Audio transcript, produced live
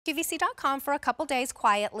QVC.com for a couple days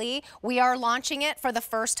quietly. We are launching it for the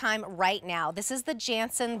first time right now. This is the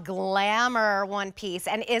Jantzen Glamour one piece,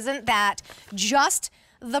 and isn't that just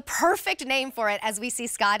the perfect name for it as we see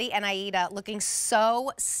Scotty and Aida looking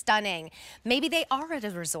so stunning. Maybe they are at a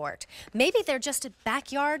resort. Maybe they're just a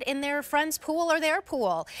backyard in their friend's pool or their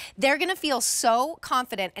pool. They're gonna feel so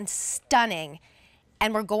confident and stunning,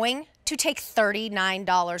 and we're going to take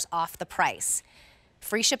 $39 off the price.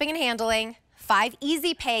 Free shipping and handling, 5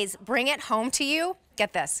 easy pays, bring it home to you.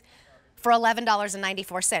 Get this, for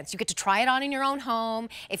 $11.94. You get to try it on in your own home.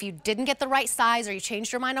 If you didn't get the right size or you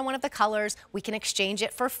changed your mind on one of the colors, we can exchange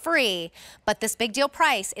it for free. But this big deal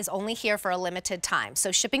price is only here for a limited time.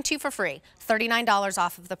 So shipping to you for free, $39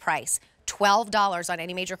 off of the price. $12 on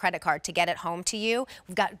any major credit card to get it home to you.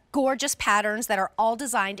 We've got gorgeous patterns that are all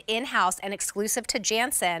designed in-house and exclusive to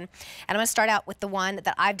Jantzen. And I'm going to start out with the one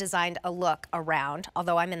that I've designed a look around,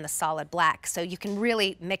 although I'm in the solid black. So you can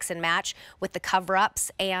really mix and match with the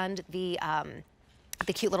cover-ups and the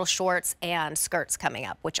cute little shorts and skirts coming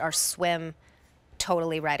up, which are swim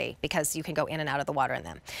totally ready because you can go in and out of the water in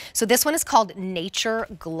them. So this one is called Nature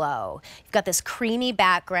Glow. You've got this creamy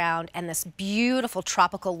background and this beautiful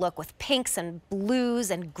tropical look with pinks and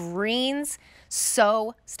blues and greens.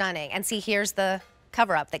 So stunning. And see, here's the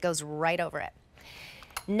cover up that goes right over it.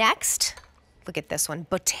 Next, look at this one,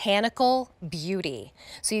 Botanical Beauty.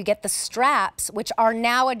 So you get the straps, which are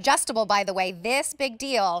now adjustable, by the way. This big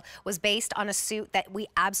deal was based on a suit that we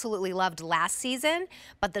absolutely loved last season,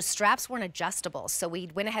 but the straps weren't adjustable. So we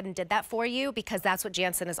went ahead and did that for you because that's what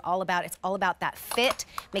Jantzen is all about. It's all about that fit,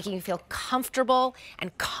 making you feel comfortable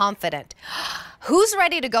and confident. Who's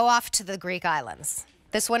ready to go off to the Greek islands?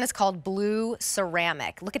 This one is called Blue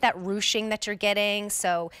Ceramic. Look at that ruching that you're getting.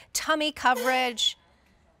 So tummy coverage.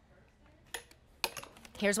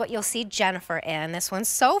 Here's what you'll see Jennifer in. This one's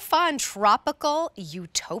so fun, Tropical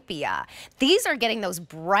Utopia. These are getting those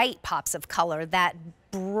bright pops of color, that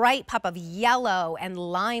bright pop of yellow and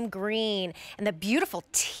lime green and the beautiful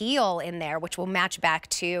teal in there, which will match back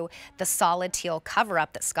to the solid teal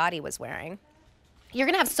cover-up that Scotty was wearing. You're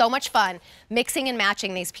gonna have so much fun mixing and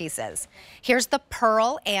matching these pieces. Here's the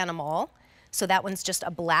Pearl Animal. So that one's just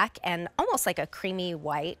a black and almost like a creamy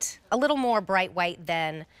white, a little more bright white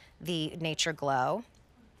than the Nature Glow.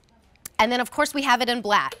 And then, of course, we have it in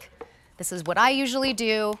black. This is what I usually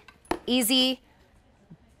do. Easy,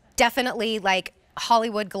 definitely like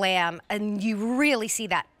Hollywood glam. And you really see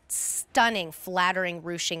that stunning, flattering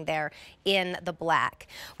ruching there in the black.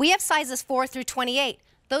 We have sizes 4 through 28.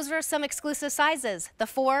 Those are some exclusive sizes. The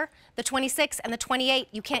 4, the 26, and the 28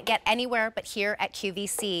 you can't get anywhere but here at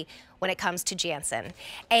QVC when it comes to Jantzen.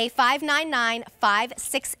 A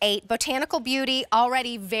 599-568 Botanical Beauty,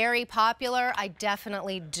 already very popular. I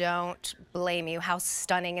definitely don't blame you. How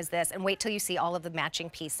stunning is this? And wait till you see all of the matching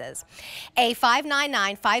pieces. A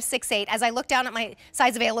 599-568. As I look down at my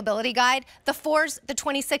size availability guide, the 4s, the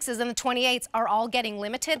 26s, and the 28s are all getting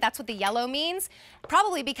limited. That's what the yellow means.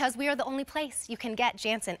 Probably because we are the only place you can get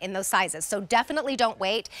Jantzen in those sizes. So definitely don't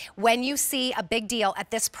wait. When you see a big deal at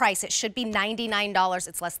this price, it should be $99.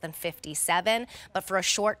 It's less than $57, but for a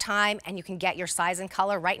short time, and you can get your size and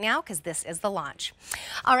color right now because this is the launch.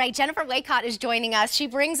 All right, Jennifer Waycott is joining us. She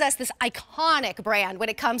brings us this iconic brand when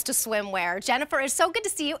it comes to swimwear. Jennifer, it's so good to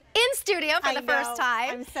see you in studio for the first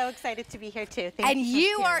time. I'm so excited to be here too. And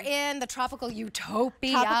you are in the Tropical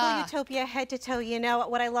Utopia. Tropical Utopia head to toe. You know,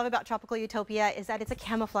 what I love about Tropical Utopia is that it's a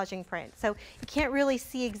camouflaging print. So you can't really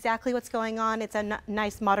see exactly what's going on. It's a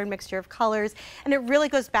nice modern mixture of colors, and it really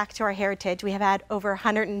goes back to our heritage. We have had over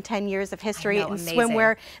 110 years of history in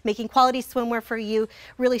swimwear, making quality swimwear for you,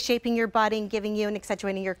 really shaping your body and giving you and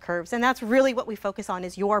accentuating your curves. And that's really what we focus on,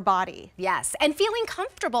 is your body. Yes, and feeling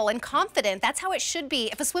comfortable and confident. That's how it should be.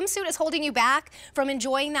 If a swimsuit is holding you back from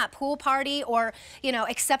enjoying that pool party or, you know,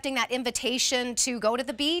 accepting that invitation to go to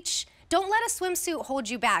the beach, don't let a swimsuit hold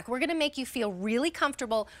you back. We're gonna make you feel really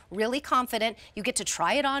comfortable, really confident. You get to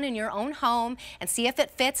try it on in your own home and see if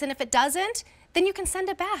it fits, and if it doesn't, then you can send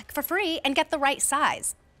it back for free and get the right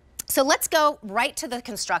size. So let's go right to the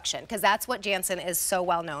construction, because that's what Jantzen is so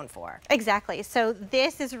well known for. Exactly. So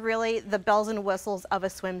this is really the bells and whistles of a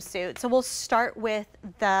swimsuit. So we'll start with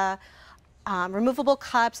the removable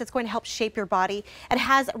cups. It's going to help shape your body. It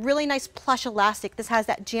has really nice plush elastic. This has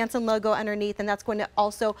that Jantzen logo underneath, and that's going to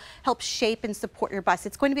also help shape and support your bust.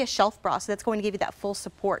 It's going to be a shelf bra, so that's going to give you that full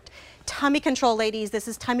support. tummy control, ladies. This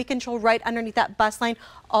is tummy control right underneath that bust line,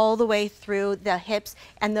 all the way through the hips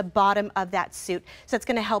and the bottom of that suit. So it's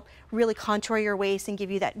going to help really contour your waist and give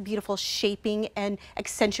you that beautiful shaping and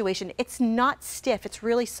accentuation. It's not stiff. It's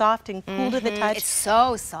really soft and cool to the touch. It's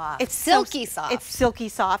so soft. It's silky soft. It's silky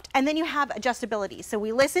soft. And then you have adjustability. So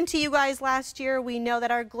we listened to you guys last year. We know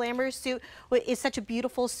that our Glamour suit is such a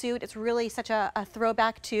beautiful suit. It's really such a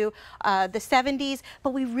throwback to the 70s,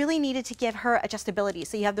 but we really needed to give her adjustability.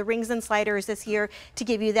 So you have the rings and sliders this year to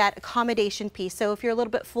give you that accommodation piece. So if you're a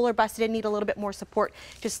little bit fuller busted and need a little bit more support,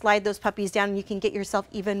 just slide those puppies down and you can get yourself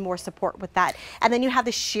even more support with that. And then you have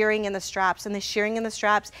the shearing in the straps, and the shearing in the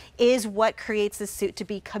straps is what creates the suit to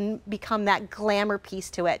become that glamour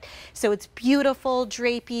piece to it. So it's beautiful,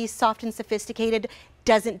 drapey, soft and sophisticated,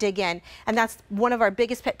 doesn't dig in. And that's one of our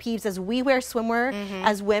biggest pet peeves as we wear swimwear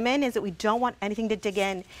as women, is that we don't want anything to dig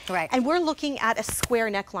in. Right. And we're looking at a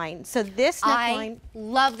square neckline. So this neckline. I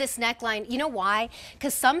love this neckline. You know why?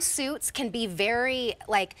 Because some suits can be very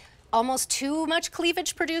like almost too much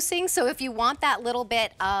cleavage producing. So if you want that little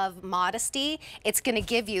bit of modesty, it's going to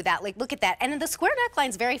give you that. Like, look at that. And then the square neckline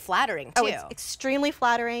is very flattering too. Oh, it's extremely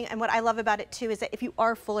flattering. And what I love about it too is that if you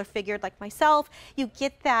are fuller figured like myself, you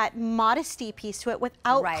get that modesty piece to it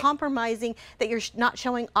without compromising that you're not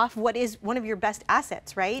showing off what is one of your best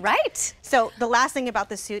assets, right? Right. So the last thing about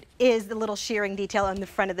the suit is the little shearing detail on the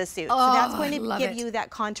front of the suit. Oh, so that's going to give it. you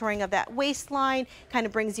that contouring of that waistline, kind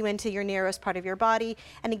of brings you into your narrowest part of your body,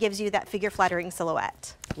 and it gives you that figure flattering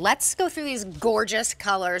silhouette. Let's go through these gorgeous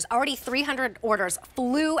colors. Already 300 orders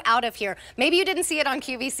flew out of here. Maybe you didn't see it on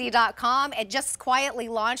QVC.com. It just quietly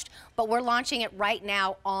launched, but we're launching it right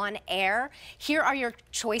now on air. Here are your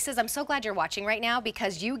choices. I'm so glad you're watching right now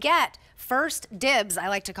because you get first dibs, I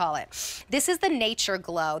like to call it. This is the Nature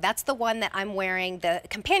Glow. That's the one that I'm wearing the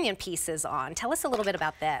companion pieces on. Tell us a little bit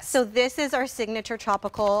about this. So this is our signature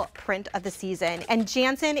tropical print of the season. And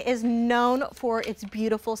Jantzen is known for its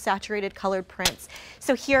beautiful saturated colored prints.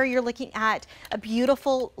 So here you're looking at a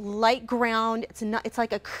beautiful light ground. It's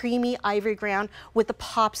like a creamy ivory ground with the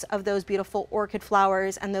pops of those beautiful orchid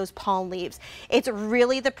flowers and those palm leaves. It's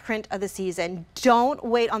really the print of the season. Don't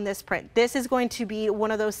wait on this print. This is going to be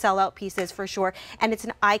one of those sellout pieces for sure, and it's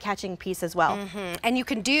an eye-catching piece as well. And you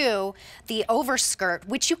can do the overskirt,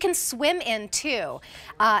 which you can swim in too,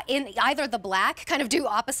 in either the black, kind of do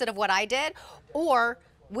opposite of what I did, or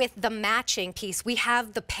with the matching piece. We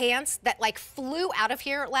have the pants that like flew out of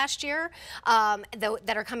here last year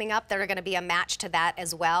that are coming up that are going to be a match to that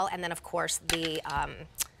as well, and then of course the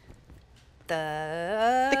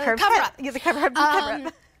curve cover up. Yeah, the cover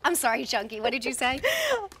up. I'm sorry, Chunky. What did you say?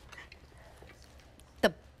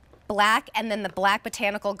 Black and then the black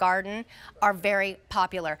botanical garden are very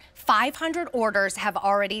popular. 500 orders have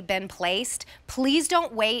already been placed. Please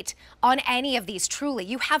don't wait on any of these, truly.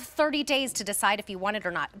 You have 30 days to decide if you want it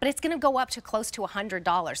or not, but it's gonna go up to close to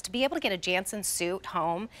 $100. To be able to get a Jantzen suit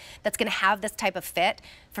home that's gonna have this type of fit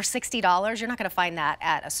for $60, you're not gonna find that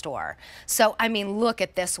at a store. So, I mean, look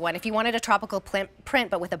at this one. If you wanted a tropical print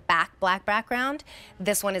but with a black background,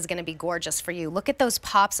 this one is gonna be gorgeous for you. Look at those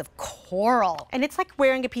pops of coral. And it's like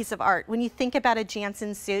wearing a piece of art. When you think about a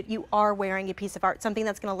Jantzen suit, you are wearing a piece of art, something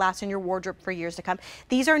that's going to last in your wardrobe for years to come.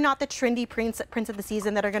 These are not the trendy prints of the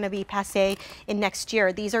season that are going to be passé in next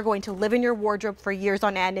year. These are going to live in your wardrobe for years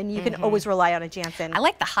on end, and you can always rely on a Jantzen. I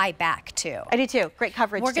like the high back too. I do too. Great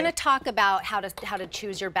coverage. We're going to talk about how to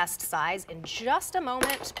choose your best size in just a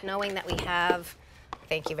moment, knowing that we have,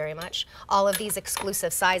 thank you very much, all of these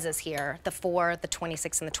exclusive sizes here, the 4, the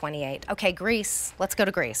 26, and the 28. Okay, Greece. Let's go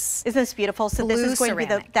to Greece. Isn't this beautiful? So Blue this is going to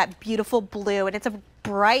ceramic. be that beautiful blue, and it's a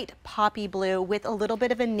bright poppy blue with a little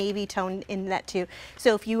bit of a navy tone in that too.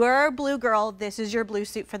 So if you are a blue girl, this is your blue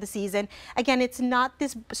suit for the season. Again, it's not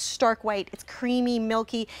this stark white. It's creamy,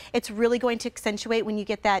 milky. It's really going to accentuate when you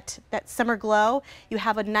get that summer glow. You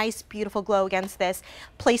have a nice, beautiful glow against this.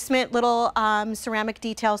 Placement, little ceramic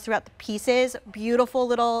details throughout the pieces. Beautiful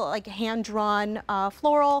little like hand-drawn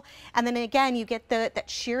floral. And then again, you get that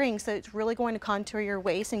shearing, so it's really going to contour your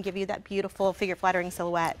waist and give you that beautiful figure-flattering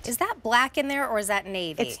silhouette. Is that black in there or is that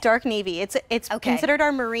navy? It's dark navy. It's considered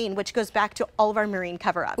our marine, which goes back to all of our marine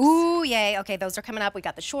cover-ups. Ooh, yay. Okay, those are coming up. We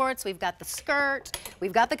got the shorts, we've got the skirt,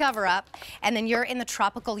 we've got the cover-up, and then you're in the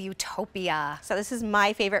tropical utopia. So this is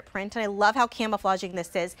my favorite print, and I love how camouflaging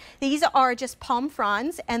this is. These are just palm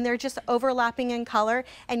fronds, and they're just overlapping in color,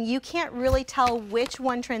 and you can't really tell which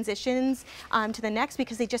one transitions to the next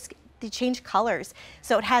because they change colors.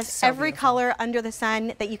 So it has every color under the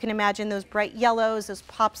sun that you can imagine, those bright yellows, those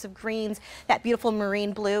pops of greens, that beautiful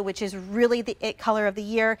marine blue, which is really the it color of the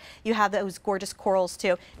year. You have those gorgeous corals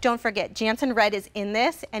too. Don't forget, Jantzen red is in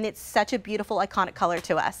this, and it's such a beautiful, iconic color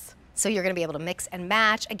to us. So you're gonna be able to mix and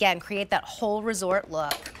match. Again, create that whole resort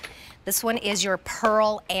look. This one is your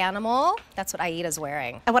pearl animal. That's what Aida's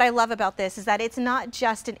wearing. And what I love about this is that it's not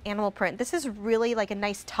just an animal print. This is really like a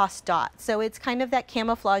nice tossed dot. So it's kind of that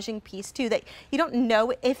camouflaging piece too, that you don't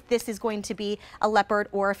know if this is going to be a leopard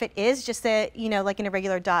or if it is just a, you know, like an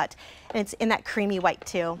irregular dot. And it's in that creamy white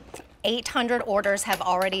too. 800 orders have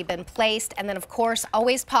already been placed, and then of course,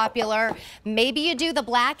 always popular, maybe you do the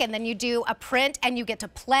black and then you do a print and you get to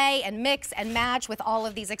play and mix and match with all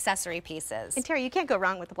of these accessory pieces. And Terry, you can't go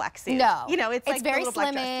wrong with the black suit. No. You know, it's like very the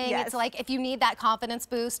black dress. slimming. Yes. It's like if you need that confidence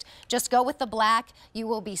boost, just go with the black. You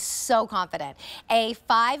will be so confident. A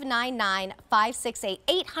 599, 568,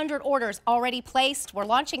 800 orders already placed. We're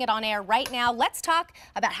launching it on air right now. Let's talk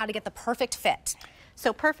about how to get the perfect fit.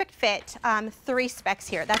 So perfect fit, 3 specs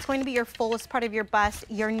here. That's going to be your fullest part of your bust,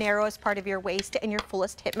 your narrowest part of your waist, and your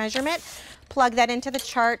fullest hip measurement. Plug that into the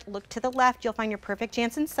chart, look to the left, you'll find your perfect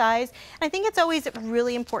Jantzen size. And I think it's always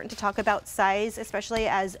really important to talk about size, especially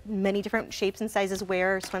as many different shapes and sizes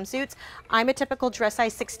wear swimsuits. I'm a typical dress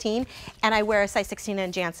size 16, and I wear a size 16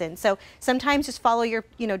 in Jantzen. So sometimes just follow your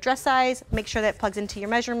dress size, make sure that it plugs into your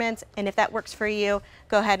measurements, and if that works for you,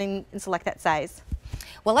 go ahead and select that size.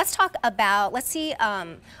 Well, let's see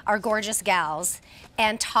our gorgeous gals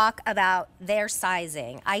and talk about their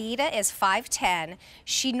sizing. Aida is 5'10".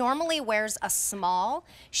 She normally wears a small.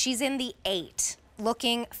 She's in the 8,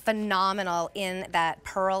 looking phenomenal in that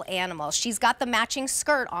pearl animal. She's got the matching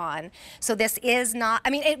skirt on, so this is not,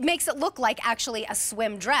 I mean, it makes it look like actually a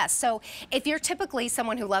swim dress. So if you're typically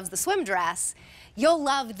someone who loves the swim dress, you'll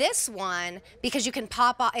love this one because you can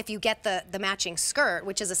pop off, if you get the matching skirt,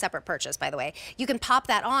 which is a separate purchase, by the way, you can pop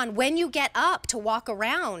that on when you get up to walk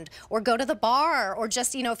around or go to the bar or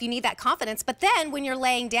just, if you need that confidence. But then when you're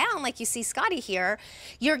laying down, like you see Scotty here,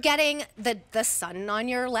 you're getting the sun on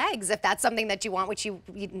your legs, if that's something that you want, which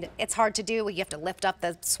it's hard to do. You have to lift up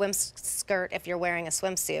the swim skirt if you're wearing a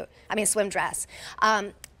swimsuit, a swim dress.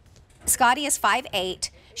 Scotty is 5'8".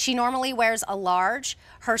 She normally wears a large.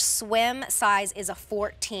 Her swim size is a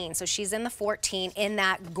 14, so she's in the 14 in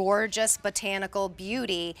that gorgeous botanical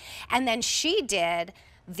beauty. And then she did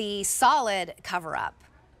the solid cover-up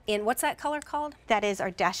in, what's that color called? That is our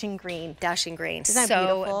dashing green. Dashing green. Isn't that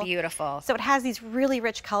so beautiful? So it has these really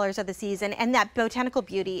rich colors of the season, and that botanical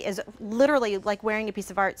beauty is literally like wearing a piece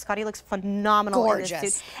of art. Scotty looks phenomenal Gorgeous. in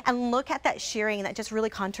this suit. And look at that shearing that just really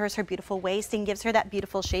contours her beautiful waist and gives her that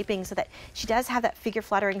beautiful shaping so that she does have that figure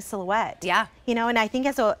flattering silhouette. Yeah. And I think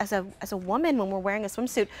as a woman, when we're wearing a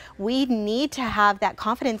swimsuit, we need to have that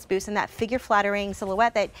confidence boost and that figure flattering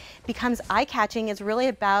silhouette that becomes eye-catching. Is really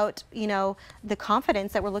about, the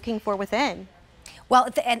confidence that we're looking for within. Well,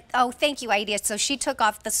 thank you, Aida. So she took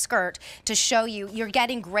off the skirt to show you're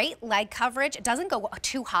getting great leg coverage. It doesn't go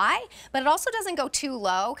too high, but it also doesn't go too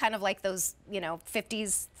low, kind of like those,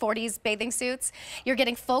 50s, 40s bathing suits. You're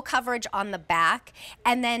getting full coverage on the back,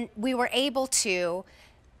 and then we were able to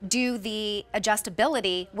do the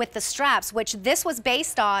adjustability with the straps, which this was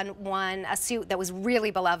based on a suit that was really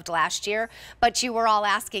beloved last year, but you were all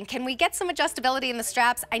asking, can we get some adjustability in the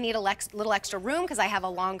straps? I need a little extra room because I have a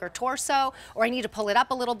longer torso, or I need to pull it up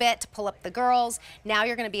a little bit to pull up the girls. Now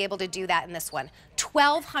you're going to be able to do that in this one.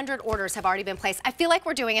 1,200 orders have already been placed. I feel like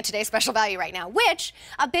we're doing a Today's Special Value right now, which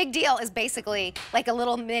a big deal is basically like a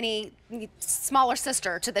little mini, smaller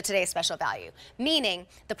sister to the Today's Special Value, meaning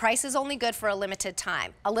the price is only good for a limited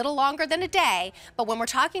time, a little longer than a day, but when we're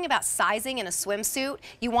talking about sizing in a swimsuit,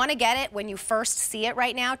 you want to get it when you first see it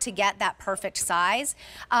right now to get that perfect size.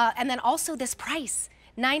 And then also this price,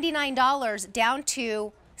 $99 down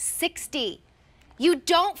to $60. You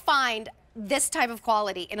don't find this type of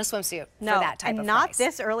quality in a swimsuit for that type of price. And not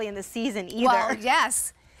this early in the season either. Well,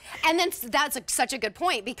 yes. And then that's such a good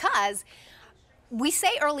point, because we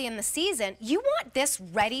say early in the season, you want this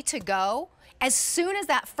ready to go as soon as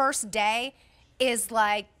that first day is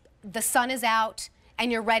like the sun is out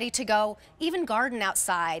and you're ready to go, even garden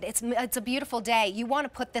outside. It's a beautiful day. You want to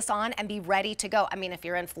put this on and be ready to go. If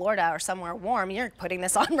you're in Florida or somewhere warm, you're putting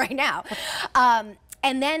this on right now.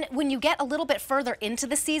 And then when you get a little bit further into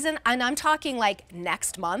the season, and I'm talking like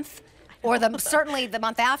next month or certainly the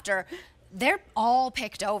month after, they're all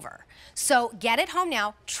picked over. So get it home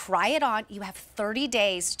now, try it on. You have 30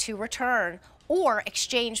 days to return or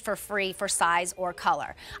exchange for free for size or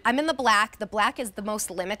color. I'm in the black. The black is the most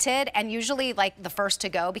limited and usually like the first to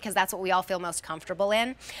go because that's what we all feel most comfortable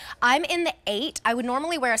in. I'm in the 8. I would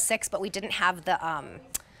normally wear a 6, but we didn't have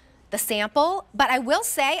the sample, but I will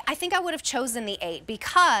say, I think I would have chosen the 8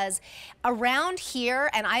 because around here,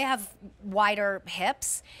 and I have wider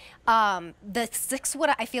hips, the 6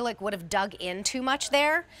 I feel like would have dug in too much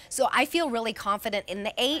there. So I feel really confident in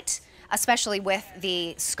the 8. especially with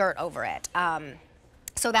the skirt over it.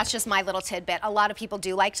 So that's just my little tidbit. A lot of people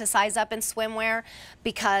do like to size up in swimwear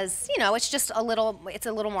because, you know, it's just a little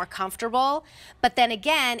more comfortable. But then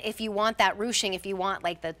again, if you want that ruching, if you want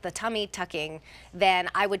like the tummy tucking, then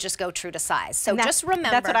I would just go true to size. So just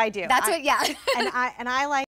remember. That's what I do. That's what, yeah. And I like